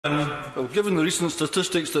Well, given the recent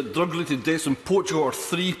statistics that drug-related deaths in Portugal are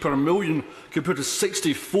 3 per million compared to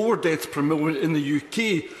 64 deaths per million in the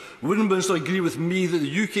UK, wouldn't the Minister agree with me that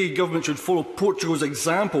the UK Government should follow Portugal's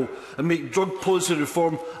example and make drug policy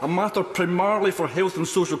reform a matter primarily for health and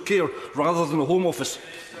social care rather than the Home Office?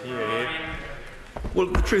 Well,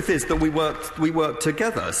 the truth is that we worked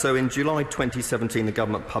together. So in July 2017, the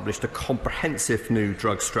Government published a comprehensive new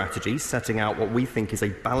drug strategy, setting out what we think is a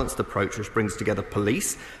balanced approach which brings together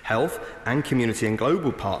police, health and community and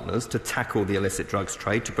global partners to tackle the illicit drugs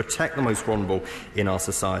trade, to protect the most vulnerable in our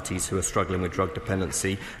societies who are struggling with drug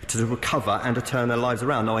dependency, to recover and to turn their lives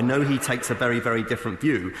around. Now, I know he takes a very, very different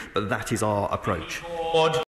view, but that is our approach.